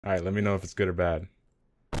All right, let me know if it's good or bad.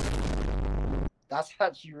 That's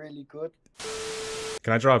actually really good.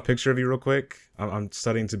 Can I draw a picture of you real quick? I'm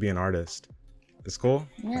studying to be an artist. It's cool?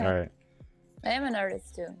 Yeah. All right. I am an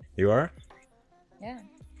artist too. You are? Yeah.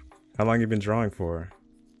 How long you been drawing for?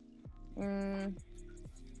 5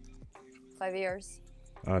 years.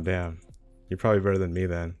 Oh damn. You're probably better than me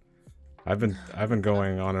then. I've been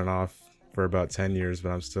going on and off for about 10 years, but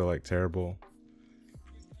I'm still like terrible.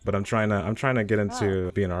 But I'm trying to get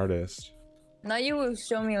into being an artist. Now you will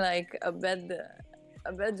show me like a bad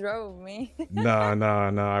draw of me. No,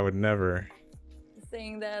 I would never.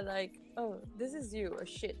 Saying that like, oh, this is you or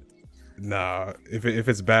shit. No, if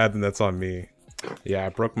it's bad, then that's on me. Yeah, I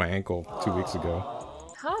broke my ankle 2 weeks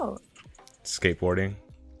ago. How? Skateboarding.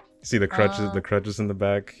 See the crutches in the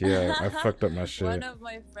back? Yeah, I fucked up my shit. One of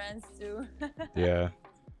my friends too. Yeah.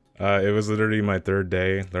 It was literally my 3rd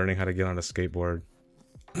day learning how to get on a skateboard.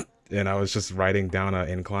 And I was just riding down an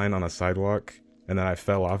incline on a sidewalk, and then I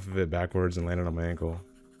fell off of it backwards and landed on my ankle.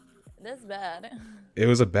 That's bad. It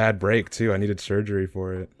was a bad break too. I needed surgery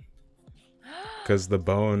for it. Cause the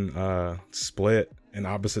bone split in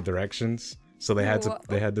opposite directions. So they had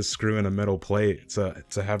to screw in a metal plate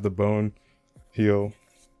to have the bone heal.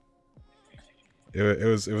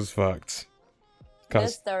 It was fucked.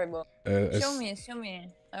 That's terrible. Show me.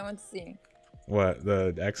 I want to see. What,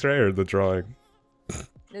 the X-ray or the drawing?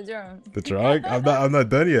 The drawing. The drawing? I'm not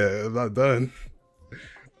done yet. I'm not done.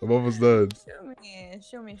 I'm almost done.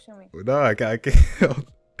 Show me. No, I can't.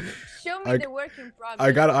 Show me the work in progress.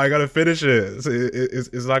 I gotta finish it.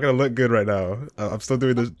 It's not gonna look good right now. I'm still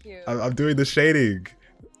doing this. I'm doing the shading.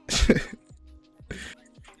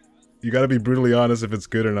 You gotta be brutally honest if it's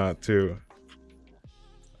good or not too.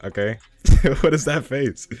 Okay. What is that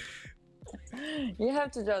face? You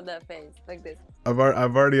have to draw that face like this. I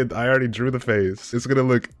already drew the face. It's gonna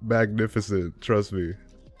look magnificent. Trust me.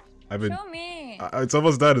 Show me. It's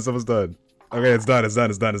almost done. It's almost done. Okay, it's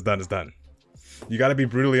done. You gotta be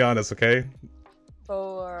brutally honest, okay?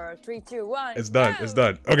 4, 3, 2, 1. It's done. It's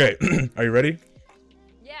done. Okay. Are you ready?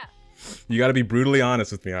 Yeah. You gotta be brutally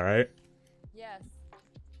honest with me, all right? Yes.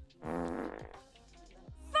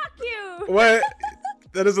 Fuck you. What?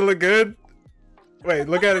 That doesn't look good? Wait,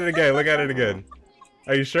 look at it again. Look at it again.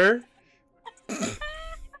 Are you sure?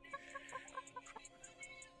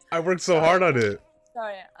 I worked so hard on it.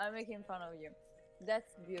 Sorry, I'm making fun of you.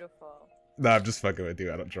 That's beautiful. Nah, I'm just fucking with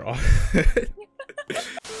you. I don't draw.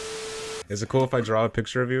 Is it cool if I draw a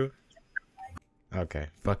picture of you? Okay.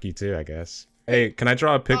 Fuck you too, I guess. Hey, can I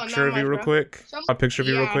draw a picture of you real quick? A picture of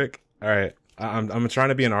you real quick? Alright. I'm trying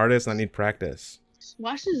to be an artist and I need practice.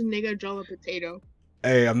 Watch this nigga draw a potato.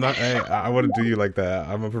 Hey, I'm not. Hey, I wouldn't do you like that.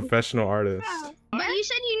 I'm a professional artist. But you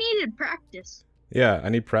said you needed practice. Yeah, I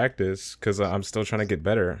need practice because I'm still trying to get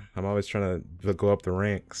better. I'm always trying to go up the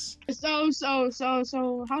ranks. So, how's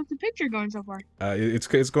the picture going so far? It's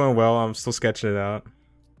going well. I'm still sketching it out.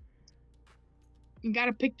 You got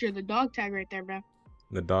a picture of the dog tag right there, bro.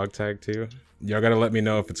 The dog tag too? Y'all gotta let me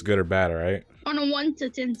know if it's good or bad, alright? On a 1 to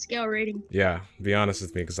 10 scale rating. Yeah, be honest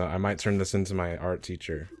with me because I might turn this into my art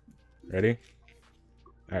teacher. Ready?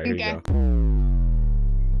 Alright, here you go.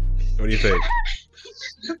 What do you think?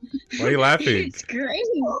 Why are you laughing? It's great.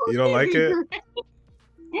 You don't like it? No,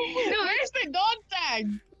 there's the dog tag.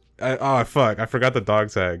 Oh fuck! I forgot the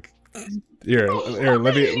dog tag. Here,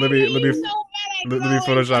 let me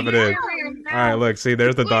Photoshop it in. All right, look, see,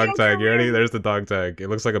 there's the dog tag. You ready? There's the dog tag. It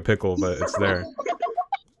looks like a pickle, but it's there.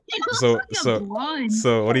 So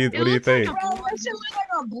what do you think? Bro, that shit looks like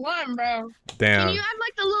a blunt, bro. Damn. Can you have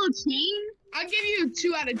like the little chain? I'll give you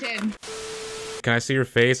 2 out of 10. Can I see your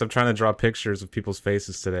face? I'm trying to draw pictures of people's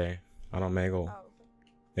faces today on Omegle. Oh.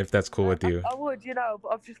 If that's cool with you. I would, you know,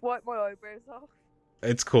 but I've just wiped my eyebrows off.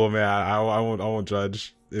 It's cool, man. I won't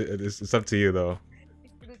judge. It's up to you though.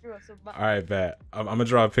 All right, bet. I'm gonna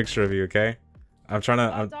draw a picture of you, okay? I'm trying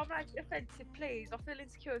to. Don't make it offensive, please. I feel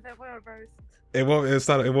insecure with my eyebrows. It won't. It's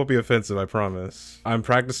not. It won't be offensive. I promise. I'm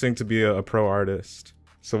practicing to be a pro artist.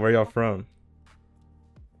 So where y'all from?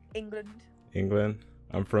 England. England.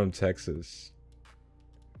 I'm from Texas.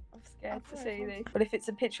 I'm scared to see this. But if it's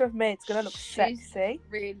a picture of me, it's gonna look sexy.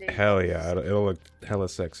 Really? Hell yeah! It'll look hella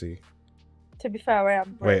sexy. To be fair, I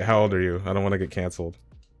am. Wait, how old are you? I don't want to get canceled.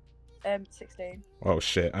 16. Oh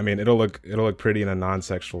shit! I mean, it'll look pretty in a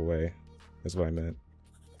non-sexual way. Is what I meant.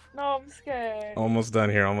 No, I'm scared. Almost done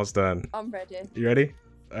here. Almost done. I'm ready. You ready?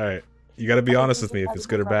 All right. You gotta be honest with me if it's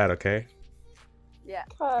good or bad, okay? Yeah.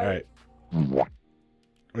 All right. What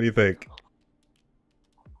do you think?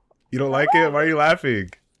 You don't like it? Why are you laughing?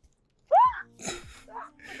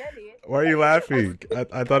 Why are you laughing?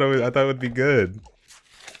 I thought it would be good.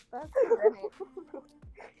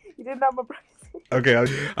 You didn't have my privacy.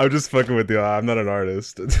 Okay, I'm just fucking with you. I'm not an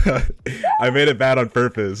artist. I made it bad on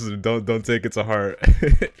purpose. Don't take it to heart.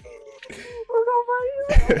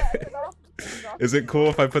 Is it cool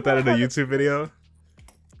if I put that in a YouTube video?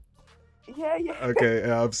 Yeah. Okay,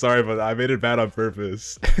 I'm sorry, but I made it bad on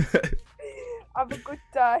purpose. Have a good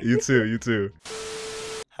day. You too.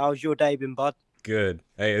 How's your day been, bud? Good.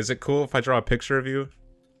 Hey, is it cool if I draw a picture of you?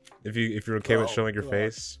 If you're okay with showing your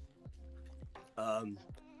face?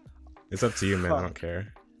 It's up to you, man. I don't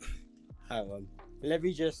care. Hang on. Let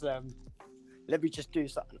me just do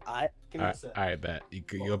something. Give me a sec. Alright, bet. You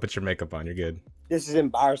go put your makeup on. You're good. This is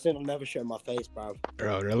embarrassing. I'll never show my face, bro.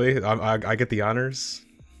 Oh, really? I get the honors?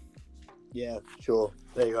 Yeah, sure.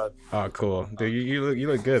 There you go. Oh, cool. Dude, you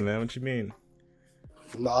look good, man. What you mean?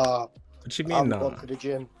 Nah. What you mean, I'm nah? going to the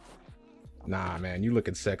gym. Nah, man. You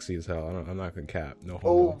looking sexy as hell. I'm not gonna cap. No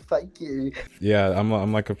homo. Oh, thank you. Yeah,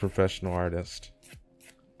 I'm like a professional artist.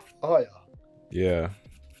 Oh, yeah. Yeah.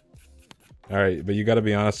 Alright, but you gotta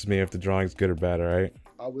be honest with me if the drawing's good or bad, alright?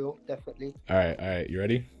 I will, definitely. Alright. You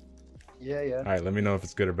ready? Yeah. Alright, let me know if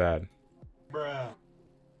it's good or bad. Bruh.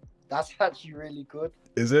 That's actually really good,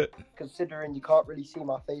 Is it? considering you can't really see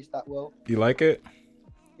my face that well. You like it?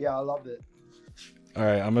 Yeah, I love it.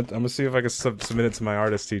 Alright, I'm gonna see if I can submit it to my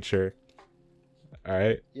artist teacher.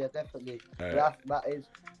 Alright? Yeah, definitely. Alright. That is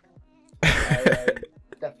a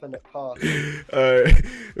definite pass. Alright.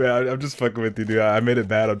 Man, I'm just fucking with you, dude. I made it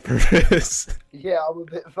bad on purpose. Yeah, I'm a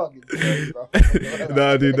bit fucking sorry, bro.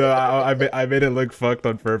 No, dude, no. I made it look fucked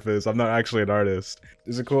on purpose. I'm not actually an artist.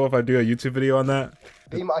 Is it cool if I do a YouTube video on that?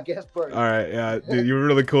 Be my guest, bro. Alright, yeah. Dude, you were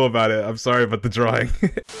really cool about it. I'm sorry about the drawing.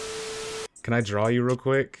 Can I draw you real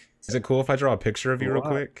quick? Is it cool if I draw a picture of you real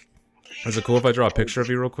quick? Is it cool if I draw a picture of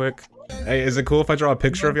you real quick? Hey, is it cool if I draw a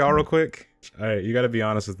picture of y'all real quick? Alright, you gotta be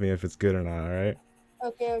honest with me if it's good or not, alright?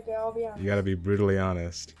 Okay, I'll be honest. You gotta be brutally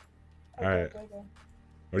honest. Alright. Okay.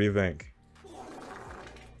 What do you think?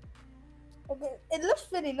 Okay, it looks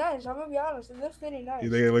pretty nice. I'm gonna be honest. It looks pretty nice. You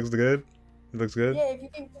think it looks good? It looks good? Yeah,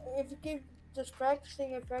 if you keep just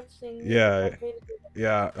practicing and practicing. Yeah. you'll get it.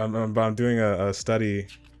 Yeah, I'm doing a study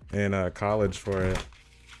in college for it.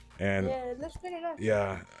 And Yeah, it looks pretty nice.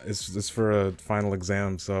 yeah, it's for a final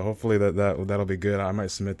exam, so hopefully that'll be good. I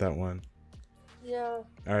might submit that one. Yeah.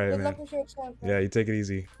 All right, Good man. luck with your exam. Yeah, you take it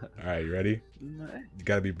easy. All right, you ready? You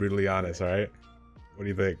gotta be brutally honest. All right. What do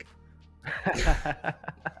you think?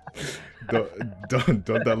 don't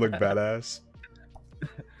that look badass?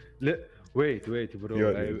 Wait, bro.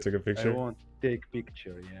 You took a picture? I want to take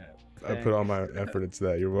picture. Yeah. I put all my effort into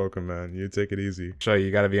that. You're welcome, man. You take it easy. So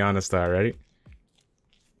you gotta be honest, though. Ready?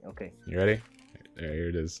 Okay. You ready? There, here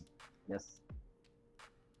it is. Yes.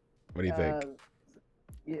 What do you think?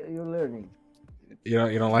 You're learning. You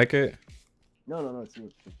don't like it? No, it's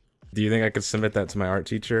good. Do you think I could submit that to my art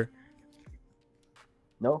teacher?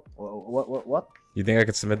 No? What? You think I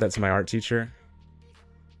could submit that to my art teacher?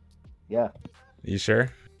 Yeah. You sure?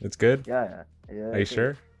 It's good? Yeah. Are you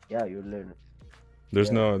sure? Yeah, you're learning. There's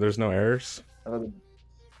Yeah. no errors? All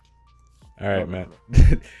right, No, man.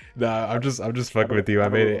 Nah, I'm just fucking with you. I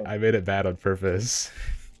made it bad on purpose.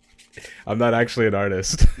 I'm not actually an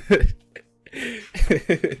artist.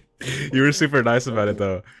 You were super nice about it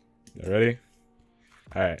though. Ready?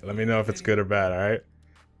 All right, let me know if it's good or bad. All right.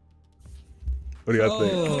 What do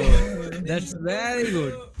you think? That's very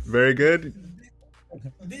good. Very good.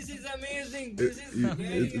 This is amazing. This is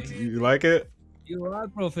very You like it? You are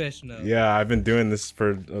professional. Yeah, I've been doing this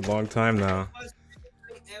for a long time now. First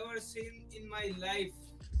thing I ever seen in my life.